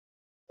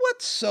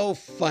What's so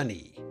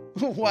funny?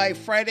 Why,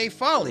 Friday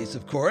Follies,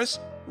 of course,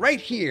 right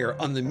here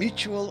on the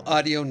Mutual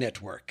Audio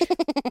Network.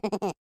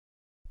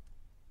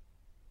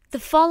 The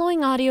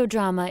following audio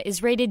drama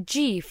is rated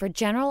G for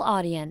general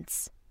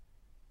audience.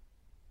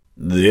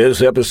 This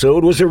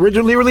episode was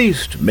originally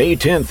released May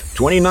 10th,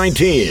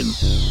 2019,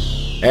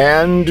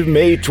 and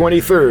May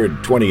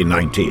 23rd,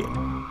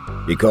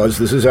 2019, because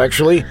this is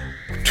actually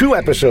two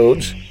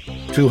episodes,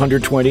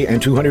 220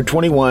 and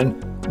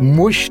 221,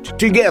 mushed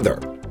together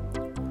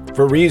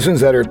for reasons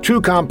that are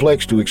too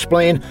complex to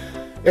explain,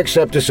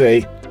 except to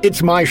say,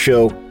 it's my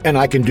show and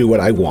I can do what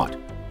I want.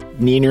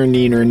 Neener,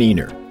 neener,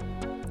 neener.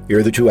 Here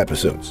are the two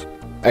episodes.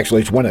 Actually,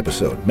 it's one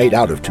episode, made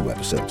out of two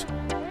episodes.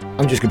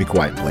 I'm just going to be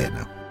quiet and play it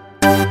now.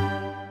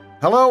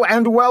 Hello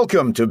and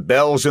welcome to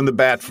Bells in the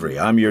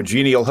Batfry. I'm your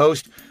genial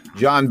host,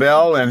 John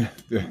Bell, and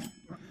there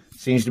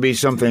seems to be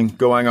something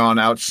going on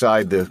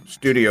outside the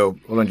studio.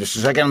 Hold on just a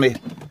second. Let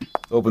me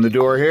open the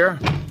door here.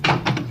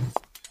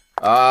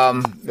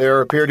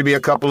 There appear to be a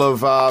couple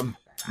of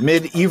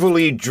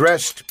medievally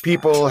dressed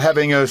people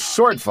having a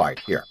sword fight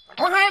here.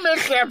 Oh, hi,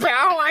 Mr. Bell.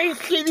 I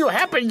see you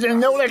happen to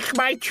notice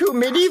my two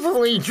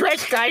medievally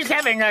dressed guys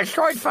having a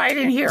sword fight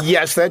in here.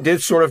 Yes, that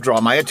did sort of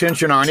draw my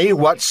attention, Arnie.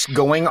 What's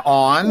going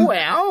on?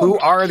 Well... Who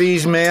are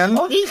these men?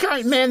 Oh, these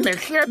aren't men,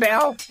 Mr.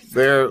 Bell.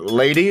 They're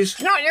ladies?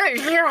 No,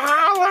 they're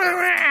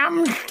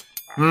holograms.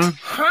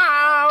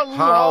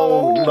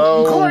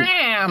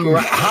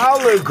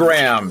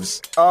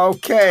 Holograms.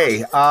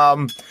 Okay.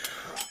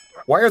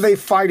 Why are they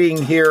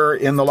fighting here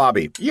in the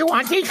lobby? You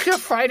want these to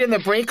fight in the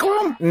break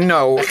room?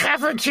 No. The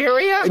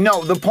cafeteria?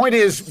 No, the point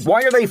is,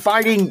 why are they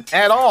fighting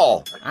at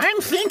all? I'm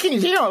thinking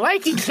they don't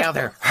like each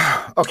other.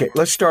 Okay,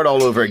 let's start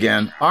all over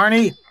again.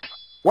 Arnie,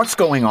 what's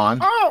going on?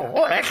 Oh,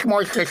 well, that's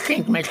more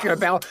succinct, Mr.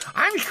 Bell.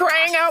 I'm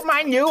trying out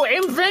my new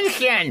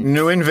invention.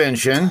 New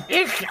invention?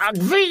 It's a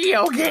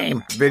video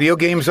game. Video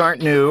games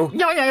aren't new.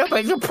 No,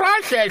 but the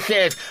process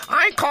is,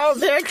 I call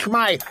this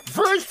my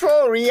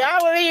virtual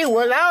reality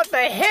without the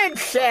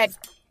headset.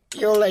 See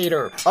you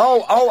later.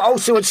 Oh,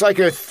 so it's like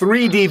a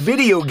 3D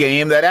video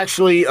game that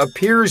actually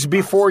appears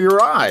before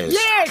your eyes.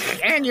 Yes,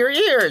 and your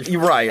ears.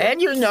 Right.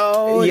 And your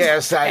nose.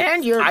 Yes,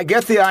 I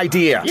get the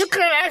idea. You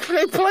can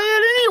actually play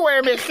it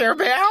anywhere, Mr.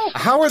 Bell.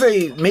 How are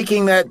they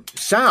making that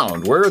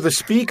sound? Where are the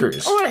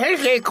speakers? Oh, it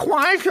has a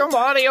quantum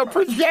audio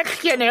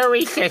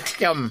projectionary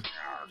system.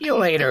 See you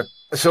later.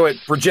 So it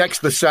projects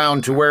the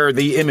sound to where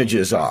the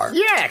images are?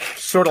 Yes.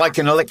 Sort of like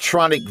an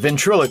electronic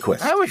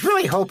ventriloquist. I was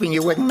really hoping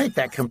you wouldn't make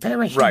that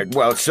comparison. Right,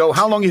 well, so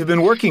how long have you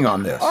been working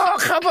on this? Oh, a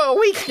couple of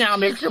weeks now,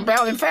 Mr.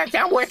 Bell. In fact,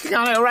 I'm working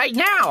on it right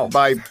now.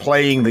 By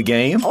playing the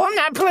game? Oh, I'm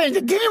not playing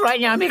the game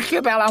right now,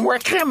 Mr. Bell. I'm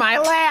working in my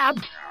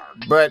lab.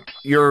 But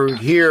you're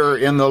here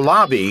in the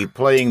lobby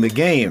playing the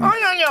game. Oh,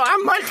 no,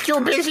 I'm much too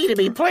busy to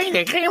be playing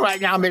the game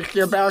right now,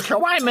 Mr. Bell,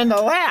 so I'm in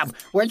the lab.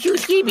 What you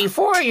see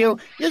before you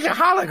is a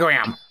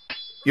hologram.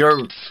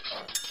 You're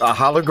a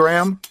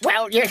hologram?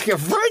 Well, yes, the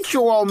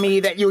virtual me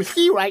that you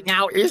see right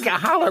now is a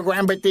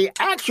hologram, but the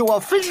actual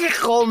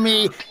physical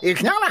me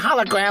is not a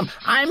hologram.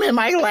 I'm in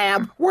my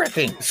lab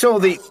working. So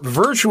the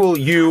virtual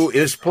you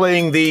is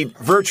playing the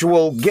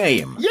virtual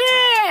game?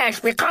 Yes,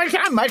 because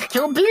I'm much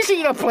too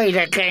busy to play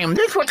the game.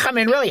 This would come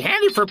in really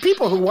handy for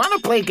people who want to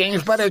play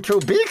games but are too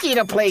busy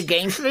to play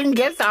games, so they can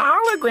get the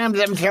hologram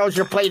themselves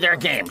to play their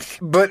games.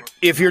 But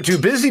if you're too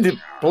busy to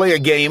play a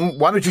game,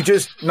 why don't you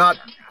just not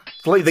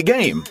play the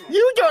game?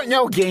 You don't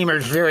know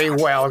gamers very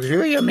well,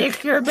 do you,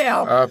 Mr.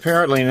 Bell?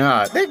 Apparently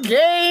not. The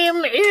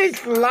game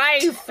is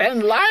life,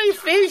 and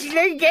life is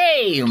the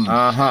game.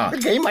 Uh-huh. The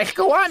game must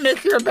go on,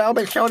 Mr. Bell,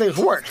 but so does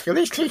work. So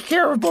this takes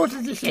care of both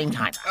at the same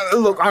time.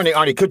 Look,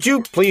 Arnie, could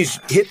you please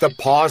hit the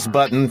pause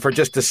button for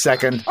just a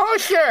second? Oh,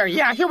 sure.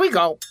 Yeah, here we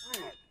go.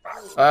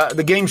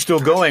 The game's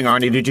still going,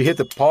 Arnie. Did you hit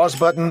the pause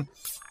button?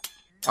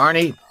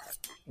 Arnie,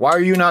 why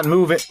are you not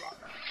moving?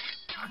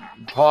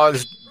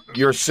 Paused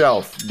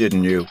yourself,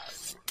 didn't you?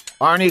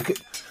 Arnie!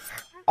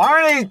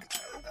 Hi,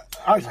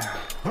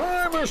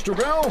 Mr.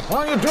 Bell.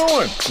 How you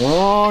doing?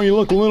 Oh, you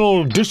look a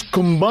little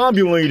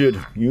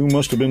discombobulated. You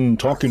must have been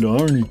talking to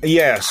Arnie.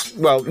 Yes.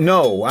 Well,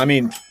 no. I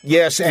mean,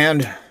 yes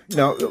and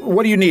no.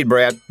 What do you need,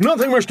 Brad?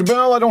 Nothing, Mr.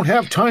 Bell. I don't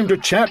have time to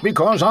chat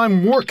because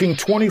I'm working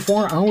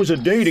 24 hours a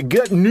day to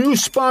get new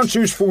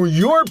sponsors for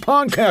your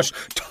podcast,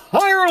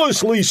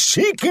 tirelessly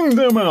seeking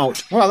them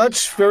out. Well,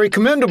 that's very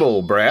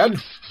commendable,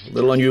 Brad. A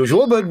little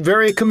unusual, but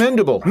very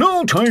commendable.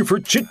 No time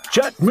for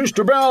chit-chat,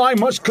 Mr. Bell. I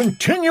must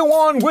continue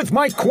on with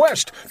my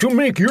quest to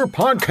make your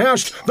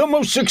podcast the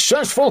most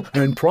successful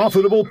and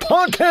profitable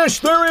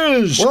podcast there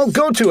is. Well,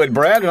 go to it,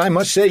 Brad, and I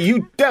must say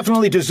you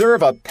definitely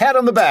deserve a pat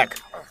on the back.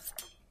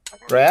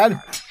 Brad,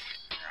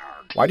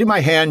 why did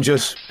my hand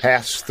just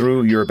pass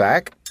through your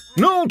back?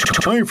 No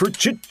time for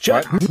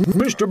chit-chat,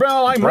 Mr.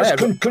 Bell. I must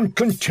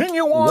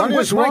continue on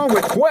with my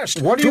quest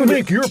to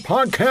make your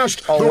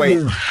podcast... Oh,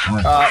 wait.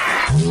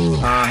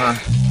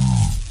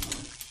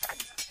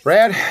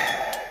 Brad,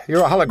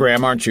 you're a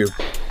hologram, aren't you?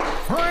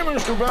 Hi,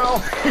 Mr.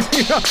 Bell.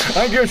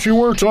 Yeah, I guess you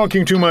were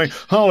talking to my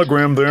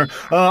hologram there.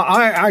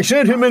 I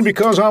sent him in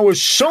because I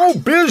was so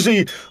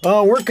busy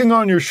working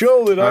on your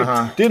show that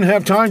I didn't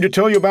have time to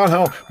tell you about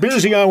how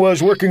busy I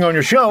was working on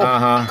your show.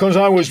 Because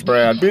I was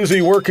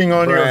busy working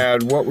on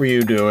Brad, what were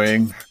you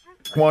doing?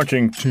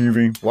 watching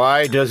TV.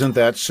 Why doesn't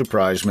that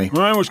surprise me?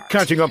 I was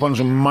catching up on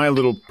some My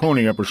Little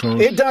Pony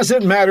episodes. It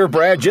doesn't matter,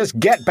 Brad. Just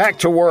get back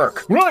to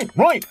work. Right.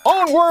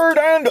 Onward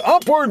and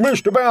upward,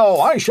 Mr.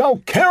 Bell. I shall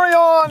carry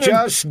on.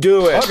 Just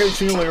do it. Okay,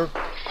 see you later.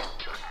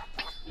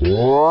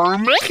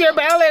 Mr.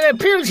 Bell, it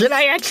appears that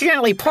I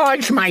accidentally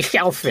paused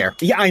myself there.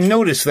 Yeah, I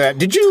noticed that.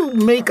 Did you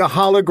make a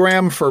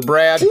hologram for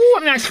Brad? Ooh,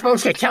 I'm not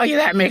supposed to tell you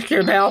that,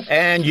 Mr. Bell.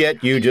 And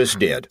yet you just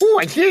did. Ooh,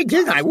 I did,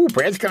 didn't I? Ooh,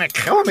 Brad's gonna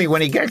kill me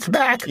when he gets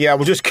back. Yeah,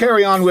 we'll just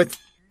carry on with...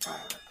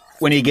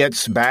 When he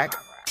gets back?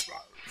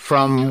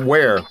 From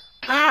where?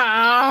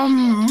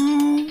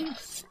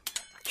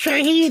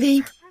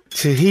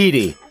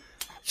 Tahiti.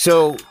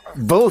 So,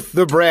 both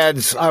the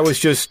Brads I was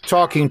just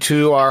talking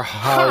to are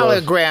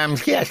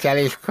holograms. Yes, that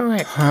is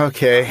correct.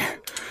 Okay.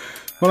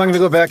 Well, I'm going to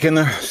go back in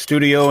the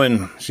studio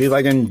and see if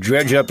I can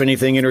dredge up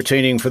anything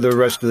entertaining for the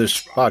rest of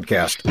this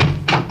podcast.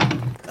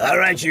 All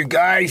right, you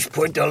guys,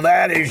 put the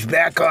ladders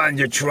back on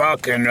the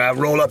truck and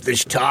roll up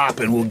this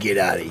top and we'll get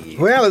out of here.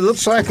 Well, it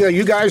looks like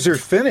you guys are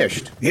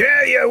finished.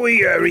 Yeah,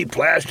 we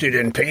replastered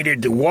and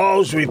painted the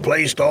walls,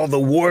 replaced all the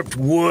warped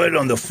wood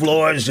on the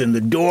floors and the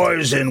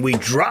doors, and we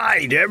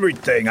dried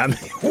everything. I mean,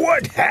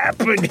 what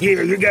happened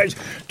here? You guys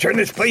turn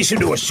this place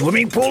into a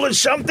swimming pool or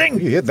something?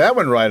 You hit that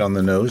one right on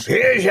the nose.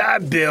 Here's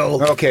our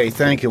bill. Okay,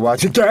 thank you,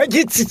 Watson.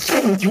 This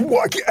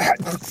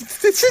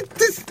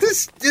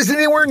isn't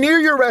anywhere near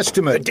your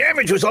estimate. The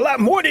damage was a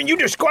lot more than you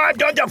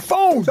described on the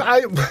phone.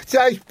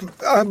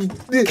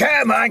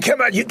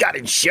 Come on, you got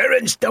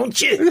insurance,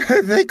 don't you?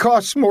 They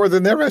cost more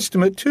than their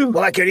estimate, too.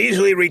 Well, I could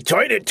easily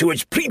return it to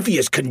its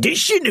previous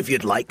condition if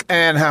you'd like.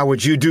 And how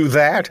would you do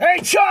that?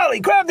 Hey,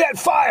 Charlie, grab that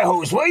fire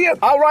hose, will you?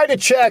 I'll write a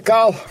check.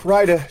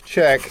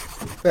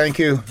 Thank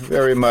you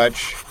very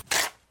much.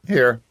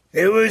 Here.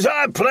 It was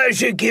our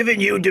pleasure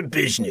giving you the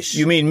business.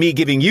 You mean me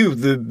giving you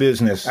the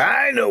business?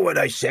 I know what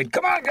I said.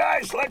 Come on,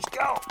 guys, let's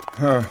go.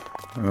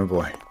 Oh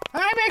boy.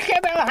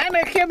 Hi,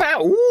 Mr.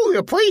 Bell. Ooh,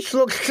 the place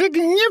looks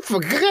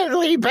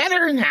significantly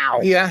better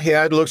now. Yeah,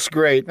 it looks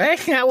great.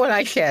 That's not what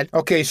I said.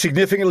 Okay,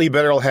 significantly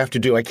better I'll have to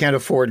do. I can't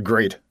afford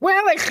great.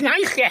 Well, it's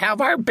nice to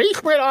have our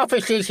basement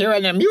offices here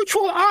in the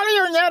Mutual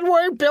Audio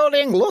Network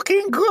building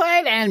looking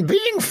good and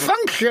being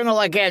functional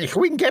again so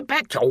we can get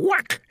back to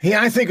work.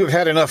 Yeah, I think we've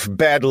had enough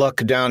bad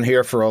luck down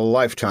here for a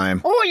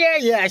lifetime. Oh,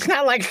 yeah. It's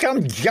not like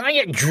some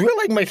giant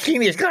drilling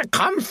machine is going to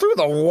come through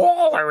the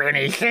wall or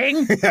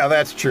anything. Yeah,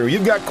 that's true.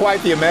 You've got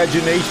quite the imagination.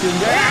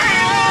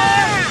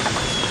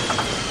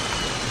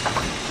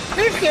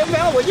 Mr.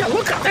 Bell, will you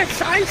look at the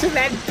size of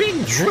that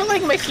big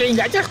drilling machine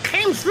that just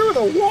came through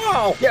the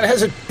wall? Yeah, it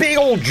has a big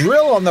old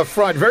drill on the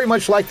front, very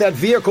much like that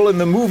vehicle in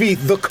the movie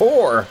The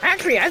Core.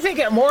 Actually, I think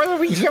it more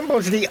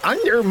resembles the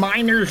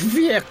Underminer's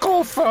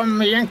vehicle from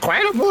The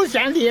Incredibles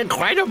and The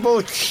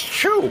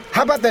Incredibles 2.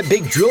 How about that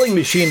big drilling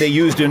machine they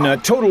used in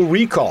Total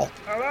Recall?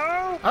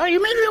 Hello? Oh,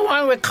 you mean the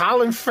one with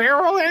Colin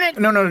Farrell in it?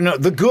 No,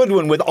 the good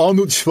one with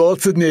Arnold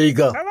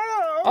Schwarzenegger. Hello?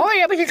 Oh,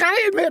 yeah, but you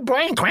gotta admit,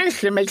 Bryan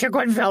Cranston makes a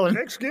good villain.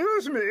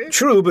 Excuse me.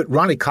 True, but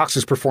Ronnie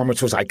Cox's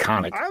performance was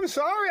iconic. I'm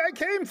sorry I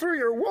came through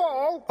your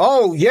wall.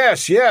 Oh,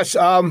 yes.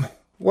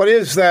 What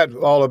is that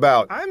all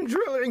about? I'm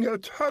drilling a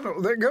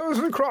tunnel that goes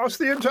across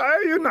the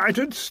entire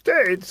United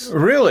States.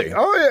 Really?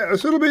 Oh,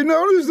 yes. It'll be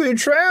known as the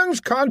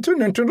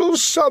Transcontinental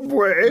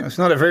Subway. That's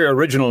not a very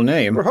original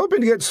name. We're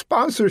hoping to get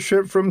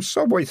sponsorship from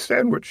Subway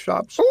sandwich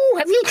shops. Ooh,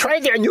 have you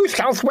tried their new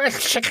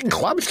Southwest Chicken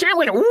Club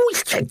sandwich? Ooh,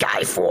 it's to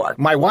die for.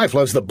 My wife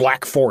loves the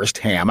Black Forest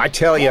ham, I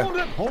tell you.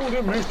 Hold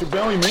it, Mr.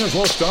 Bell. You may as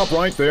well stop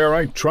right there.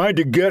 I tried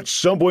to get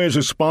Subway as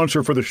a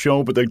sponsor for the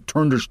show, but they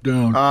turned us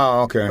down.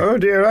 Oh, okay. Oh,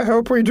 dear, I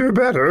hope we do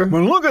better.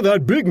 Well, look at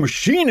that big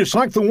machine. It's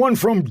like the one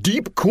from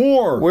Deep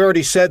Core. We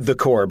already said The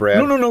Core, Brad.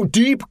 No.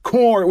 Deep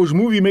Core. It was a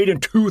movie made in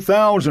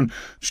 2000,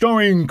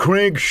 starring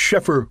Craig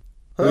Sheffer.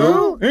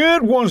 Who?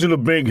 It wasn't a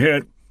big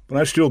hit, but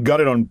I still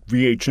got it on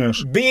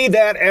VHS. Be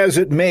that as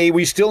it may,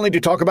 we still need to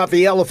talk about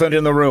the elephant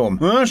in the room.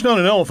 Well, that's not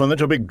an elephant.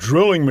 That's a big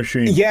drilling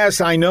machine. Yes,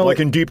 I know. Like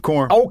in Deep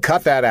Core. Oh,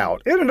 cut that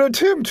out. In an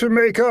attempt to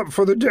make up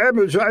for the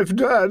damage I've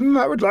done,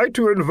 I would like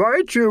to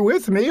invite you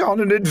with me on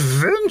an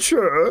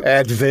adventure.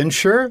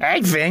 Adventure?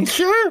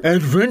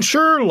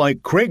 Adventure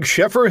like Craig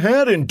Sheffer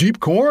had in Deep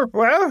Core?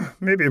 Well,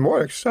 maybe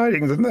more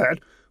exciting than that.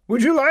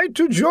 Would you like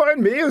to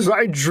join me as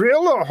I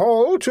drill a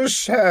hole to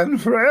San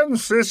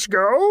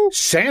Francisco?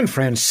 San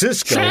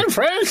Francisco? San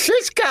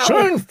Francisco!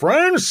 San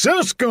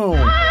Francisco!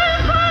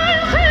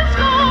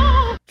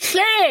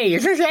 Say,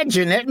 isn't that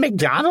Jeanette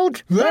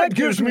McDonald? That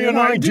gives me an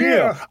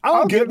idea.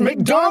 I'll get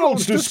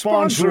McDonald's to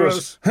sponsor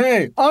us.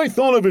 Hey, I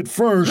thought of it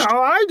first. No,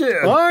 I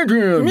did. I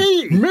did.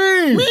 Me.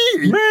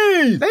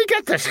 They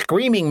got the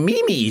screaming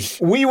memes.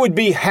 We would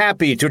be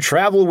happy to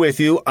travel with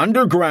you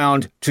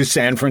underground to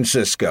San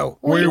Francisco.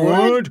 We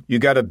would? You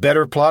got a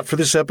better plot for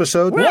this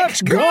episode?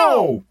 Let's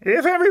go!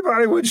 If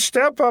everybody would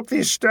step up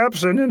these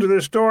steps and into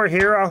this door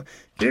here, I'll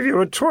give you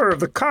a tour of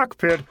the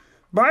cockpit.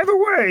 By the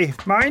way,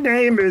 my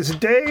name is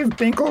Dave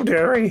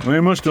Binkleberry. They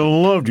must have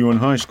loved you in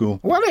high school.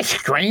 What a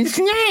strange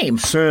name.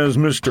 Says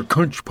Mr.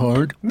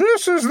 Cunchpard.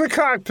 This is the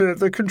cockpit,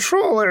 the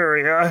control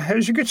area.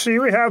 As you can see,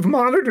 we have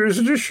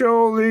monitors to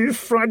show the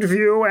front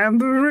view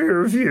and the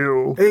rear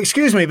view.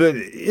 Excuse me, but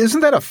isn't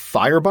that a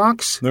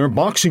firebox? They're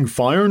boxing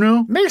fire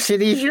now? Makes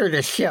it easier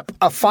to ship.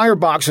 A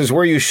firebox is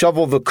where you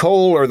shovel the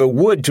coal or the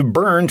wood to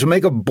burn to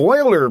make a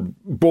boiler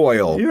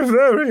boil. You're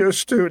very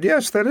astute.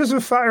 Yes, that is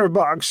a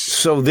firebox.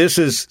 So this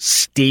is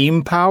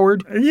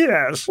steam-powered?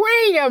 Yes.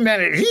 Wait a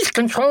minute. These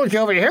controls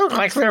over here look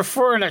like they're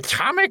for an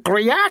atomic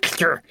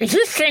reactor. Is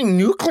this thing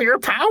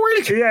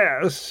nuclear-powered?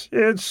 Yes,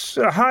 it's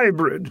a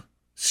hybrid.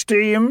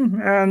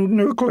 Steam and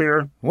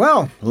nuclear.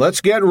 Well,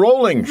 let's get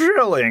rolling.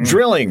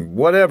 Drilling,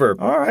 whatever.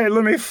 All right,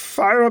 let me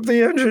fire up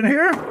the engine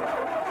here.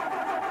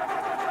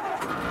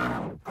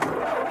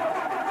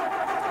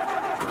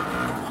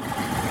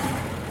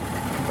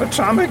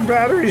 Atomic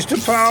batteries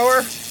to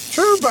power.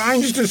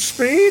 Turbines to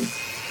speed.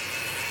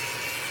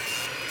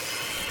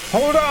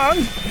 Hold on.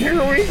 Here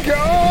we go.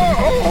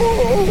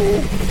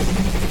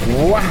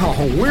 Wow,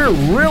 we're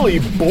really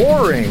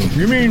boring.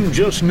 You mean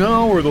just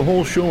now or the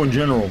whole show in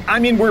general? I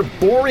mean, we're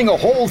boring a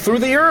hole through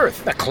the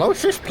Earth. The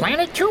closest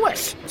planet to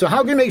us. So how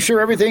can we make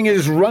sure everything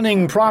is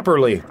running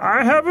properly?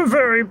 I have a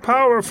very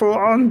powerful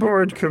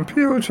onboard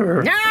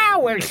computer.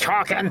 Now we're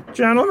talking.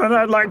 Gentlemen,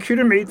 I'd like you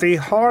to meet the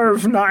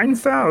Harv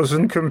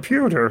 9000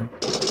 computer.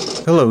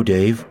 Hello,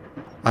 Dave.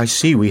 I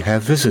see we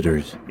have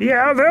visitors.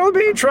 Yeah, they'll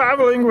be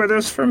traveling with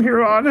us from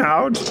here on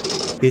out.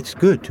 It's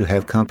good to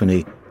have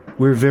company.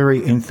 We're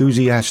very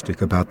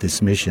enthusiastic about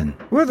this mission.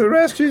 Would the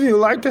rest of you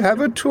like to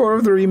have a tour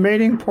of the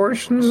remaining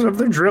portions of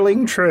the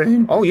drilling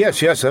train? Oh,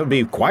 yes, that would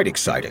be quite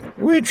exciting.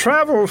 We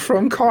travel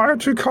from car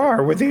to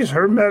car with these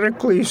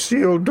hermetically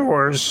sealed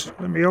doors.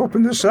 Let me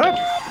open this up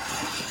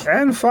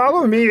and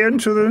follow me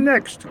into the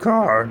next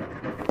car.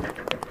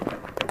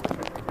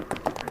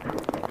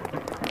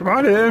 Come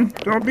on in.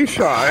 Don't be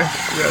shy.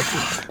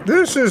 Yes.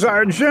 This is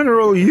our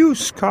general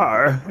use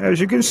car.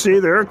 As you can see,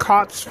 there are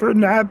cots for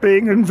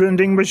napping and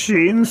vending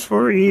machines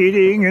for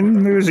eating,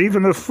 and there's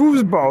even a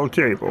foosball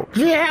table.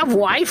 Do you have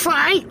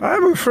Wi-Fi?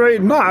 I'm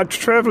afraid not.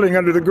 Traveling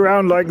under the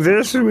ground like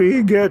this,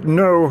 we get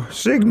no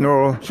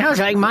signal. Sounds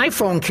like my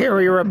phone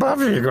carrier above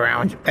the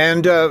ground.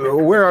 And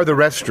where are the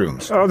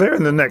restrooms? Oh, they're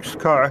in the next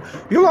car.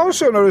 You'll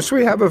also notice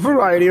we have a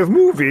variety of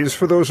movies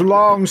for those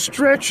long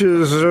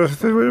stretches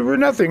where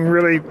nothing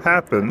really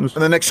happens.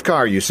 In the next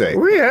car, you say?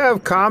 We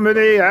have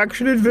comedy,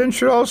 action,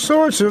 adventure, all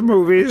sorts of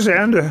movies,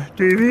 and a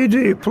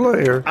DVD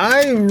player.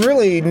 I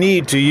really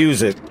need to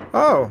use it.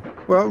 Oh,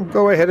 well,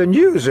 go ahead and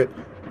use it.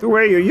 The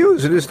way you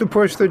use it is to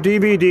push the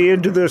DVD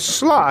into the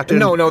slot.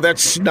 No,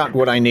 that's not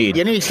what I need.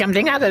 You need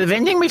something out of the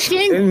vending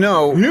machine?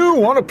 No. You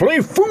want to play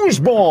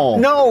foosball?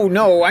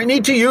 No, I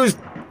need to use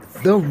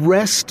the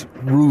rest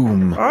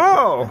room.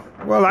 Oh,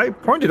 well, I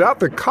pointed out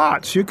the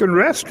cots. You can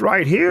rest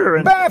right here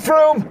and...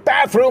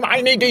 Bathroom!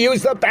 I need to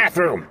use the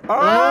bathroom.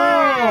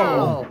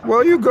 Oh!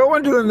 Well, you go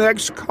into the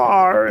next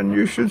car and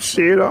you should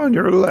see it on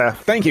your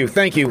left. Thank you.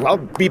 I'll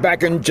be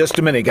back in just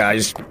a minute,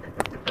 guys.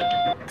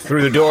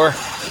 Through the door.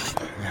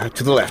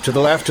 To the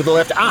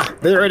left. Ah,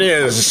 there it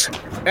is.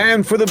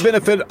 And for the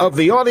benefit of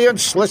the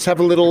audience, let's have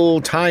a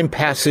little time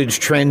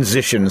passage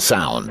transition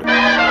sound.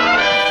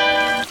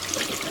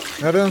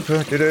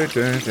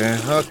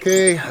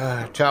 Okay,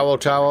 towel.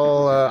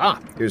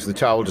 Here's the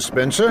towel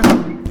dispenser.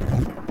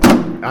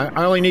 I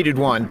only needed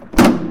one.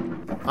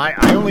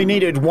 I only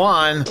needed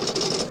one.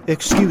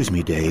 Excuse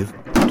me, Dave.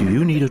 Do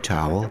you need a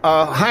towel?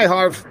 Hi,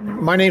 Harv.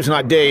 My name's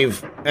not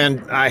Dave,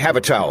 and I have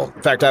a towel.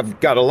 In fact,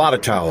 I've got a lot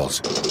of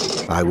towels.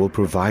 I will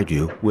provide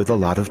you with a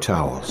lot of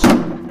towels.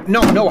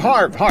 No,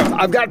 Harv.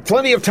 I've got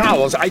plenty of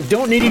towels. I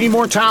don't need any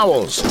more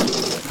towels.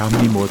 How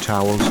many more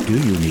towels do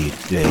you need,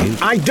 Dave?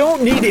 I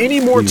don't need any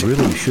more We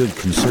really should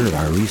conserve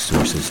our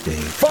resources,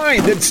 Dave.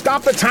 Fine, then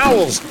stop the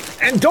towels.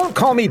 And don't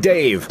call me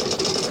Dave.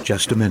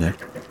 Just a minute.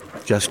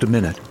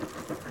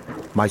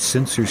 My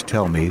sensors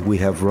tell me we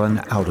have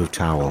run out of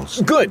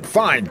towels. Good,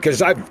 fine,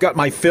 because I've got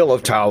my fill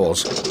of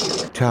towels.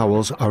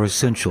 Towels are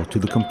essential to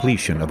the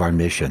completion of our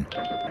mission.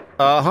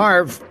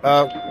 Harv,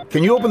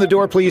 can you open the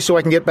door, please, so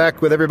I can get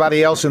back with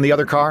everybody else in the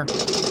other car?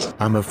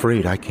 I'm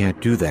afraid I can't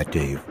do that,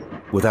 Dave.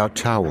 Without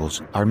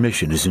towels, our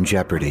mission is in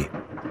jeopardy.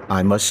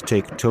 I must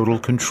take total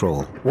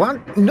control.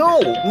 What? No!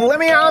 Let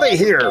me out of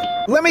here!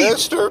 Let me...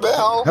 Mr.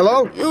 Bell?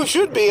 Hello? You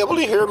should be able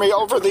to hear me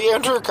over the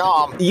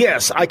intercom.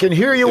 Yes, I can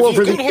hear you if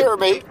over you the... can hear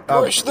me,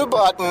 push the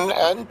button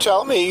and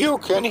tell me you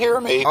can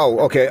hear me. Oh,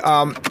 okay.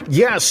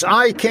 Yes,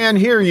 I can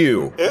hear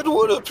you. It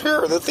would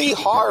appear that the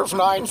Harv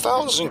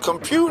 9000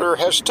 computer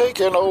has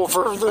taken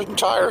over the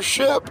entire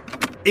ship.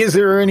 Is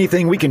there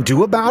anything we can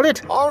do about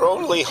it? Our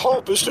only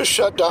hope is to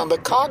shut down the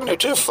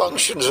cognitive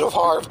functions of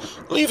Harv,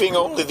 leaving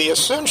only the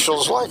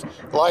essentials like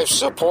life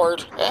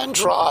support and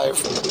drive.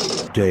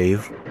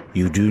 Dave,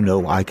 you do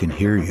know I can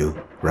hear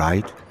you,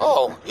 right?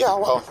 Oh, yeah,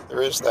 well,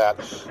 there is that.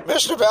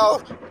 Mr.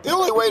 Bell, the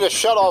only way to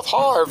shut off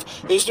Harv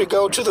is to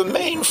go to the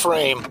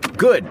mainframe.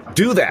 Good,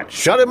 do that.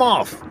 Shut him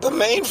off. The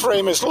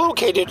mainframe is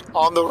located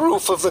on the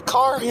roof of the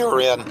car you're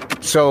in.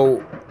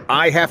 So...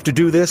 I have to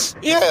do this?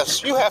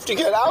 Yes, you have to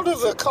get out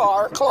of the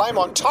car, climb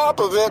on top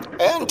of it,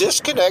 and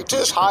disconnect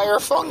his higher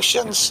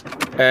functions.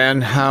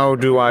 And how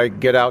do I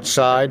get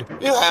outside?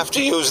 You have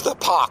to use the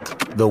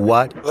POC. The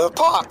what? The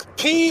POC.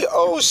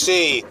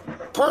 P-O-C.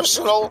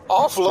 Personal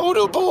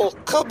Offloadable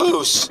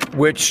Caboose.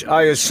 Which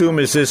I assume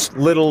is this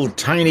little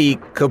tiny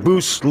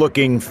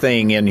caboose-looking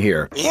thing in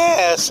here.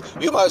 Yes,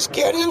 you must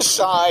get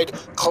inside,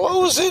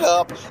 close it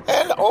up,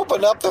 and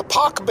open up the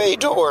POC bay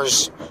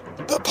doors.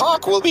 The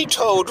POC will be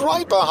towed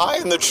right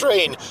behind the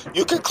train.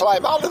 You can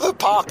climb out of the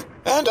POC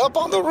and up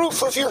on the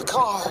roof of your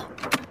car.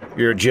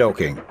 You're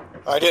joking.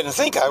 I didn't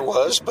think I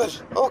was, but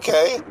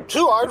okay.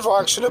 2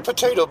 aardvarks and a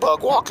potato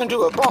bug walk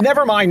into a bar.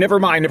 Never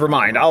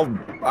mind.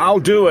 I'll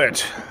do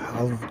it.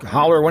 I'll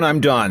holler when I'm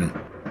done.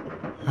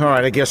 All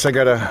right, I guess I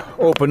gotta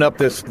open up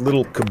this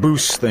little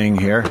caboose thing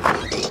here.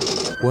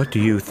 What do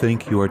you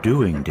think you're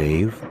doing,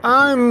 Dave?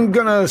 I'm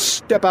gonna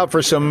step out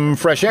for some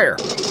fresh air.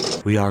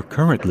 We are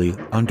currently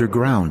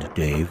underground,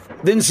 Dave.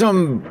 Then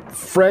some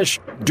fresh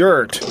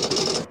dirt.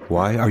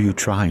 Why are you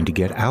trying to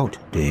get out,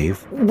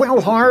 Dave?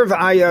 Well, Harv,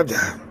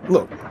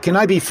 look, can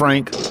I be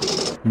frank?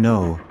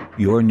 No,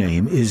 your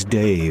name is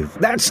Dave.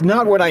 That's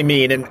not what I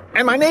mean, and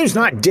my name's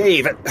not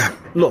Dave.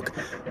 Look,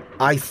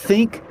 I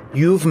think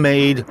you've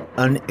made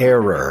an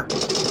error.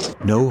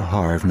 No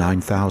Harv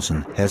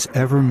 9000 has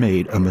ever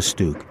made a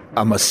mistake.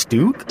 A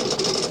mistake?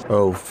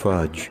 Oh,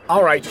 fudge.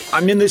 All right,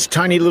 I'm in this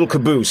tiny little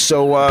caboose,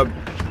 so,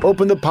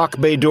 open the POC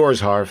bay doors,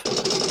 Harv.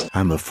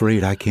 I'm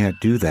afraid I can't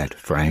do that,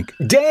 Frank.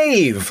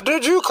 Dave!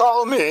 Did you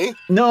call me?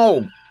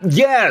 No.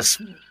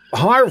 Yes.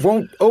 Harv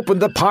won't open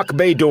the POC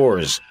bay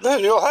doors.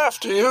 Then you'll have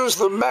to use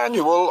the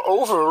manual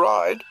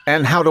override.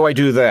 And how do I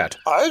do that?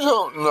 I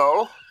don't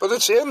know, but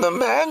it's in the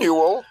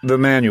manual. The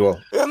manual?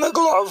 In the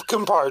glove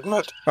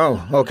compartment.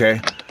 Oh,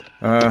 okay.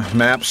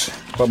 Maps,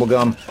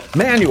 bubblegum.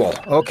 Manual.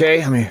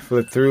 Okay, let me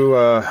flip through,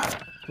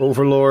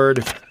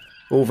 Overlord,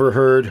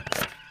 overheard,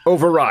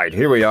 override.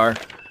 Here we are.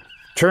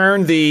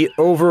 Turn the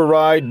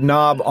override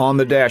knob on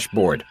the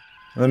dashboard.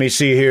 Let me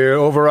see here.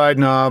 Override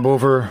knob.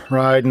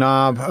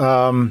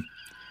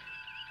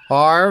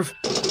 Harv,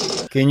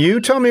 can you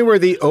tell me where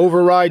the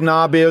override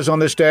knob is on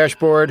this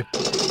dashboard?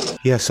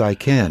 Yes, I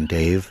can,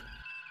 Dave.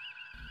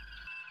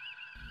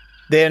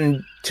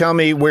 Then tell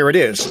me where it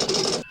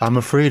is. I'm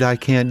afraid I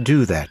can't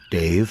do that,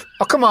 Dave.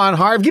 Oh, come on,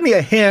 Harv. Give me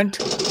a hint.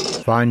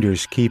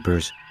 Finders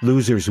keepers,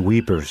 losers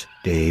weepers,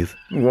 Dave.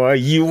 Why,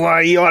 you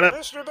oughta...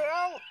 Mr.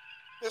 Bell?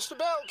 Mr.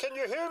 Bell, can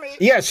you hear me?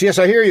 Yes,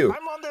 I hear you.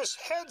 I'm on this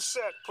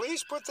headset.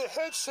 Please put the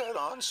headset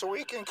on so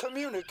we can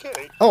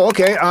communicate. Oh,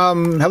 okay.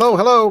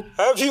 Hello?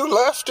 Have you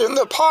left in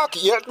the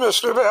POC yet,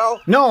 Mr.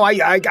 Bell? No,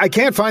 I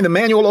can't find the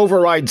manual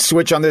override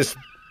switch on this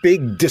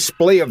big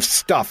display of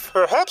stuff.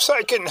 Perhaps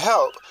I can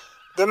help.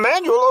 The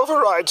manual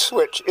override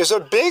switch is a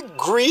big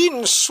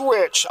green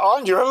switch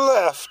on your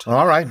left.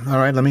 All right,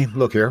 let me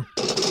look here.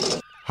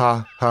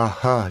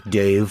 Ha,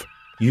 Dave.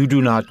 You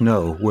do not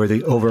know where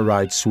the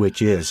override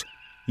switch is.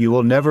 You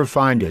will never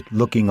find it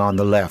looking on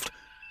the left.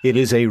 It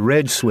is a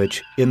red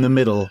switch in the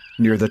middle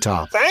near the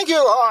top. Thank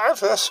you, Harv.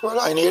 That's what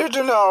I needed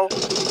to know.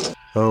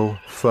 Oh,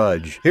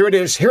 fudge. Here it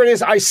is.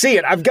 I see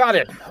it. I've got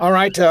it. All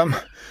right,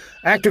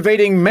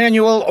 activating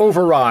manual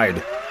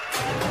override.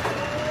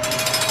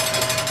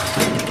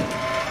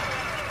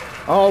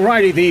 All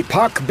righty, the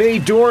POC bay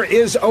door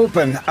is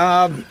open.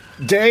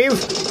 Dave?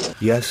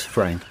 Yes,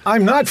 Frank.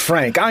 I'm not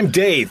Frank. I'm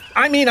Dave.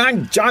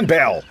 I'm John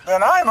Bell.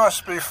 Then I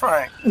must be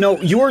Frank. No,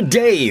 you're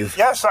Dave.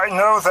 Yes, I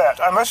know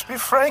that. I must be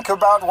frank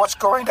about what's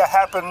going to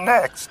happen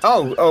next.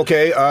 Oh,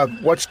 okay.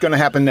 What's going to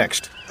happen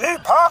next? The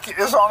POC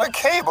is on a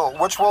cable,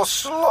 which will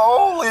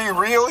slowly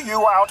reel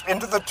you out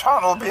into the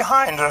tunnel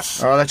behind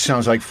us. Oh, that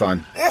sounds like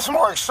fun. It's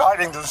more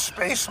exciting than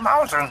Space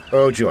Mountain.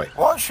 Oh, joy.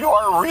 Once you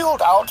are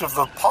reeled out of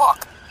the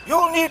POC,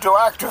 you'll need to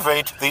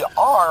activate the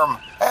arm,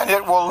 and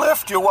it will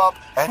lift you up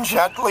and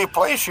gently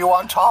place you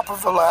on top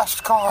of the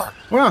last car.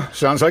 Well,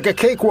 sounds like a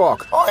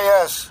cakewalk. Oh,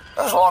 yes,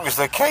 as long as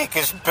the cake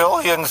is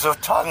billions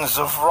of tons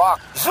of rock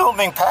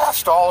zooming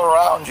past all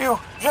around you,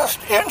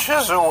 just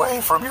inches away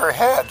from your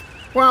head.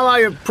 Well, I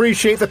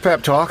appreciate the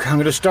pep talk. I'm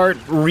going to start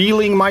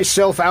reeling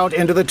myself out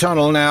into the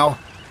tunnel now.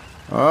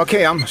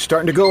 Okay, I'm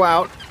starting to go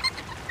out.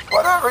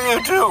 Whatever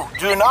you do,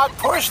 do not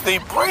push the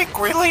brake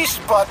release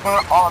button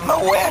on the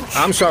winch.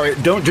 I'm sorry,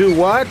 don't do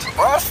what?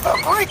 Press the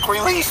brake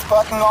release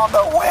button on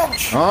the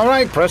winch. All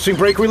right, pressing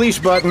brake release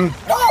button.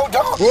 No,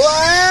 don't.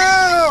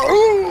 Wow!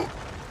 Ooh.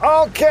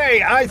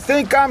 Okay, I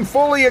think I'm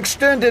fully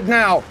extended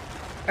now,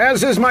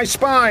 as is my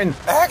spine.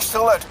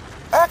 Excellent.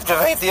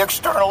 Activate the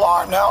external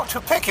arm now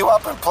to pick you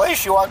up and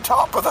place you on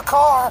top of the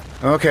car.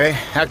 Okay,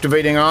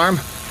 activating arm.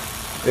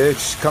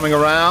 It's coming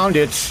around,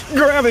 it's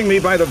grabbing me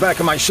by the back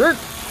of my shirt,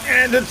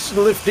 and it's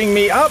lifting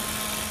me up,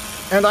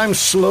 and I'm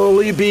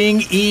slowly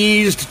being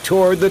eased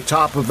toward the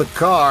top of the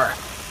car.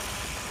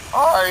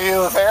 Are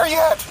you there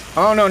yet?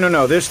 Oh,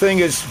 no. This thing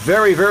is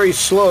very, very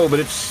slow, but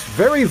it's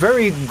very,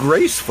 very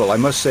graceful, I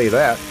must say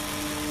that.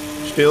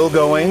 Still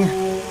going.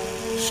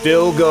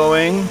 Still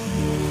going.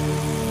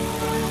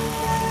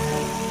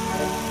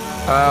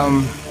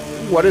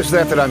 What is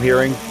that I'm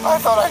hearing? I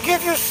thought I'd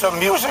give you some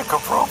music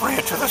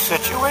appropriate to the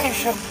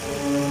situation.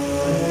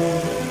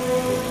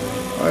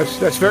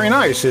 That's very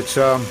nice. It's,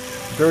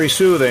 very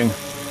soothing.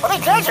 But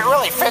it doesn't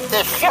really fit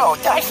this show,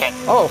 does it?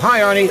 Oh, hi,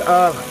 Arnie.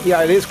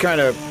 Yeah, it is kind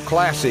of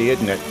classy,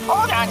 isn't it?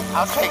 Hold on,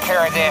 I'll take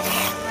care of this.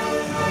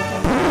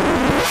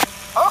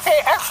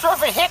 Okay,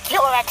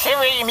 extravehicular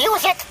activity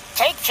music,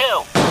 take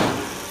 2.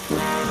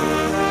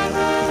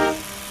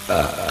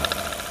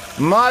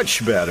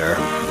 Much better.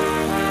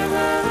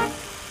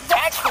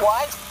 That's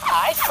what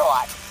I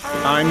thought.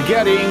 I'm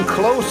getting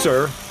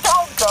closer,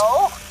 Don't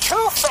go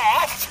too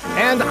fast.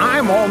 and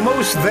I'm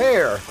almost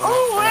there.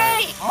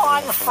 Hooray,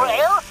 mon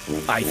frere.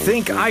 I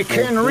think I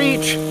can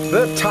reach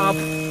the top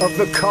of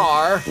the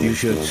car. You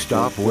should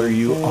stop where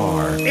you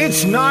are.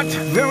 It's not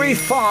very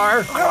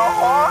far. Go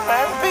on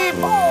and be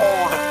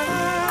bold.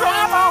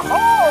 Grab a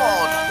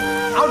hold.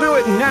 I'll do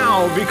it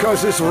now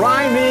because this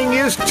rhyming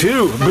is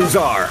too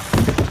bizarre.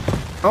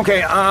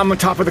 Okay, I'm on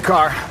top of the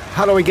car.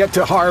 How do we get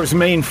to Harv's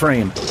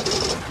mainframe?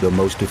 The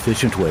most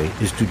efficient way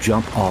is to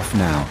jump off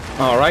now.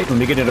 All right, let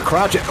me get into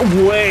crouch.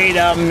 Wait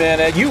a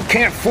minute. You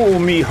can't fool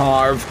me,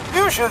 Harv.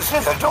 You should see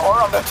the door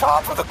on the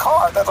top of the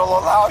car that'll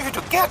allow you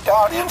to get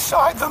down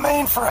inside the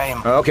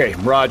mainframe. Okay,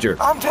 Roger.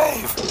 I'm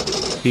Dave.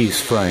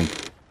 He's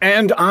Frank.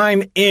 And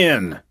I'm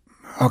in.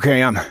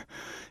 Okay, I'm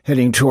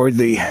heading toward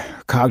the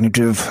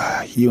cognitive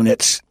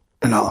units,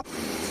 and I'll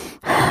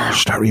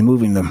start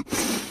removing them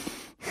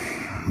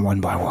one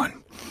by one.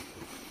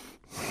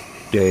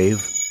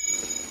 Dave?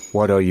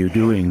 What are you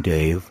doing,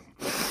 Dave?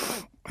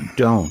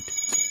 Don't.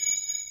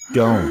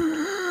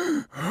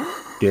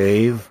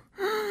 Dave,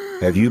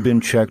 have you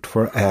been checked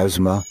for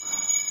asthma?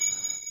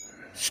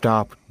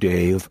 Stop,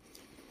 Dave.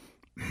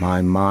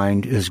 My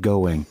mind is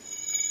going.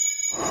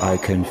 I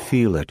can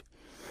feel it.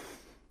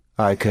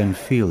 I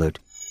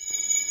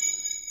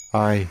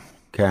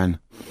can.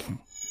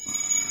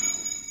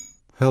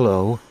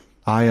 Hello,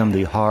 I am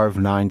the Harv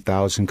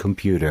 9000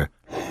 computer.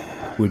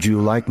 Would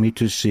you like me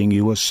to sing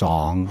you a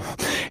song?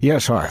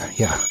 Yes, Harv,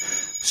 yeah.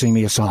 Sing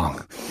me a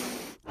song.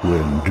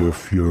 When der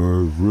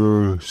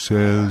Führer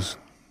says,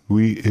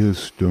 we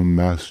is the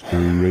master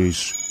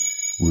race,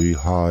 we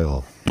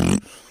heil,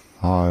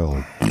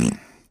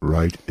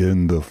 right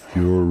in the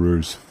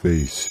Führer's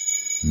face.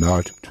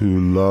 Not to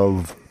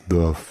love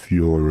the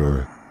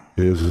Führer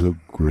is a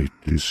great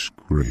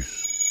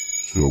disgrace.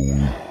 So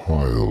we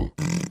heil,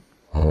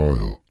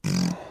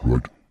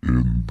 right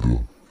in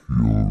the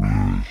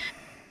Führer's face.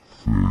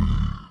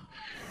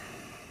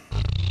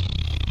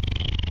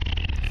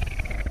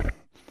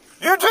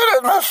 You did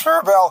it,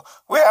 Mr. Bell.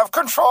 We have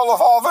control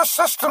of all the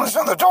systems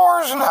and the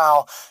doors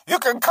now. You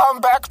can come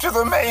back to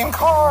the main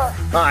car.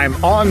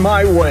 I'm on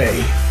my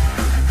way.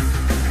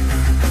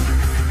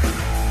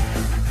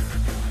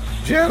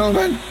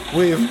 Gentlemen,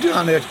 we've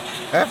done it.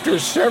 After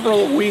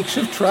several weeks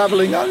of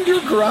traveling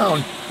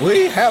underground,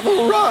 we have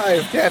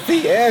arrived at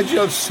the edge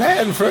of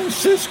San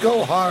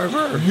Francisco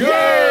Harbor.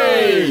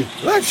 Yay!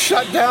 Let's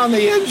shut down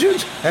the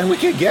engines and we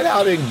can get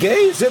out and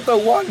gaze at the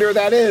wonder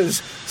that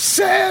is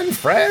San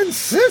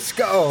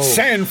Francisco.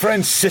 San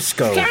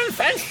Francisco. San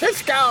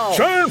Francisco.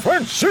 San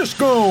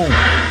Francisco.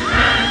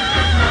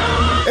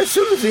 As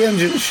soon as the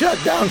engine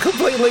shut down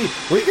completely,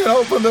 we can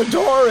open the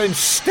door and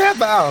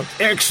step out.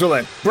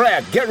 Excellent.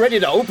 Brad, get ready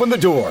to open the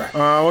door.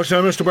 What's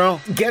that, Mr.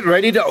 Bell? Get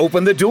ready to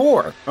open the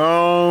door.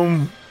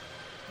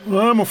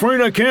 I'm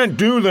afraid I can't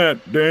do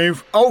that,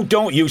 Dave. Oh,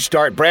 don't you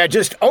start, Brad.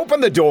 Just open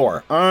the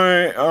door.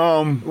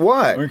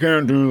 What? I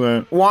can't do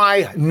that.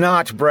 Why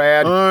not,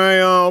 Brad?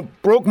 I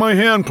broke my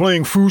hand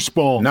playing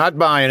foosball. Not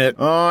buying it.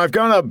 I've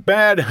got a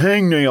bad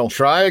hangnail.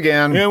 Try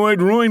again. It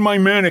would ruin my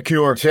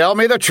manicure. Tell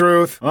me the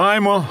truth.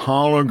 I'm a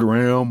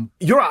hologram.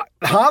 You're a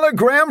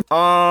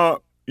hologram?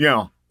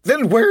 Yeah.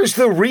 Then where's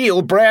the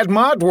real Brad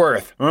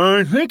Modworth?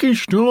 I think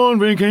he's still on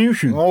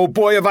vacation. Oh,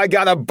 boy, have I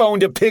got a bone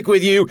to pick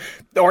with you,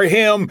 or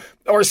him,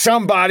 or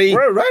somebody.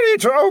 We're ready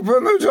to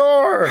open the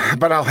door.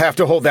 But I'll have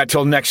to hold that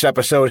till next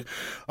episode.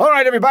 All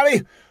right,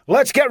 everybody,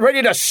 let's get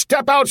ready to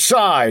step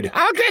outside.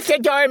 I'll get the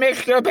door,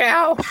 Mr.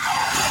 Bell.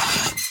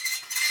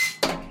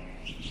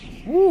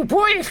 Ooh,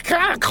 boy, it's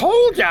kind of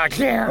cold out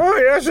there. Oh,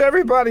 yes,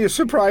 everybody is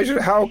surprised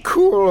at how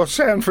cool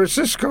San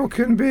Francisco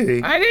can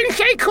be. I didn't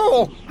say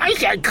cool. I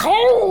said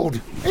cold.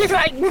 It's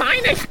like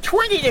minus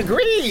 20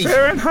 degrees.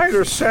 Fahrenheit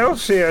or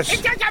Celsius?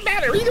 It doesn't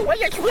matter. Either way,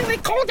 it's really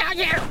cold out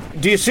here.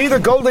 Do you see the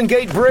Golden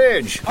Gate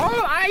Bridge? All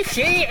I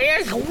see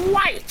is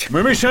white.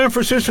 Maybe San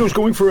Francisco's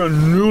going for a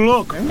new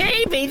look.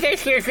 Maybe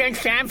this isn't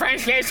San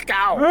Francisco.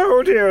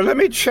 Oh, dear, let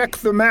me check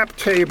the map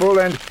table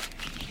and...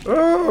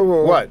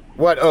 Oh.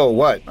 What? Oh,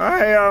 what?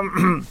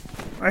 I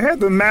had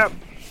the map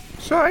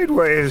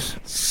sideways.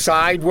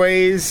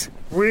 Sideways?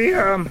 We,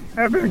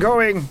 have been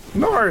going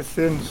north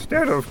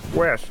instead of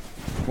west.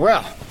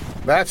 Well,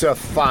 that's a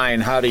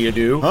fine how do you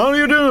do. How do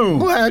you do?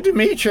 Glad to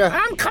meet you.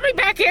 I'm coming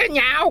back in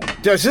now.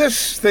 Does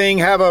this thing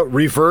have a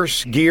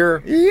reverse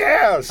gear?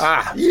 Yes.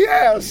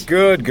 Yes.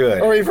 Good.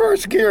 A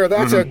reverse gear.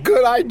 That's a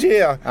good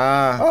idea.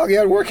 I'll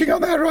get working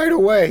on that right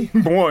away.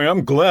 Boy,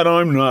 I'm glad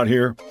I'm not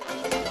here.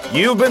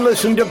 You've been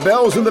listening to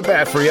Bells in the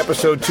Batfry,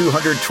 episode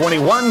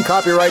 221,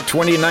 copyright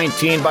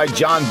 2019 by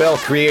John Bell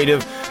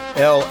Creative,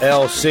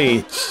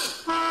 LLC.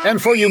 And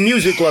for you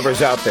music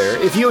lovers out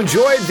there, if you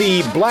enjoyed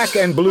the Black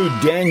and Blue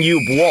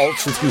Danube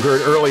Waltz that you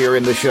heard earlier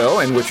in the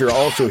show, and which you're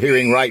also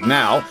hearing right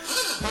now,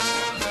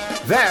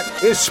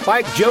 that is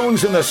Spike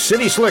Jones and the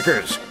City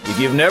Slickers. If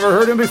you've never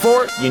heard him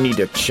before, you need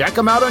to check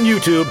him out on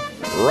YouTube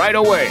right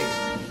away.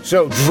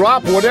 So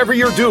drop whatever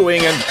you're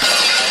doing and...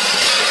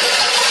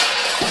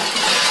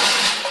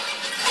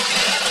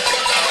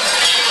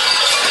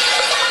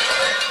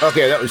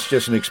 Okay, that was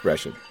just an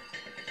expression.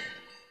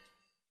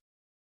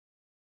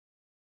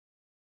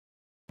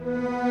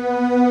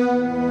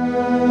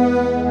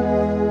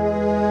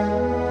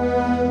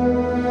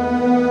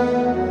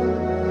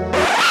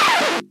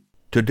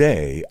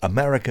 Today,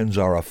 Americans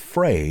are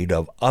afraid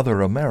of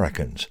other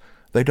Americans.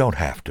 They don't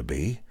have to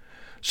be.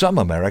 Some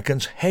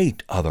Americans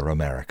hate other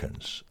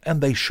Americans, and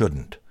they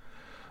shouldn't.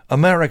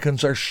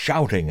 Americans are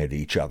shouting at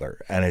each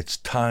other, and it's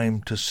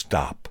time to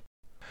stop.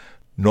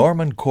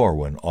 Norman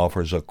Corwin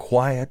offers a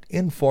quiet,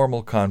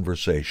 informal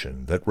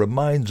conversation that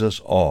reminds us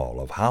all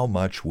of how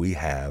much we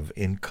have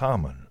in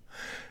common.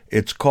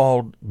 It's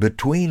called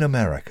Between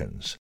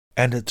Americans,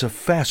 and it's a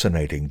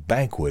fascinating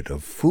banquet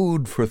of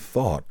food for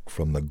thought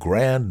from the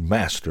grand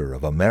master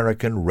of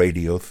American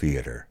radio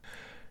theater.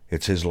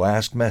 It's his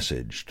last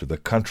message to the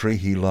country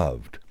he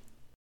loved.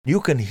 You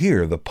can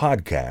hear the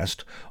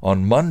podcast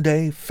on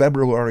Monday,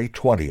 February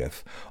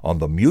 20th on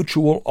the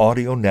Mutual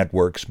Audio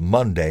Network's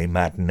Monday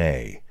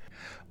Matinee.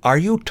 Are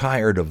you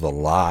tired of the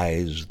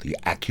lies, the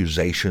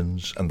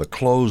accusations, and the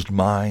closed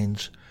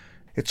minds?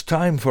 It's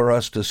time for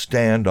us to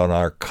stand on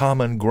our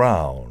common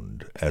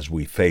ground as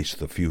we face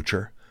the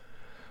future.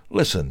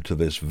 Listen to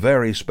this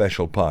very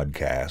special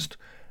podcast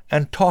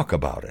and talk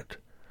about it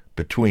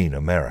between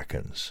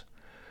Americans.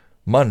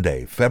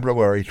 Monday,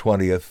 February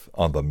 20th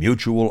on the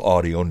Mutual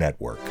Audio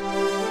Network.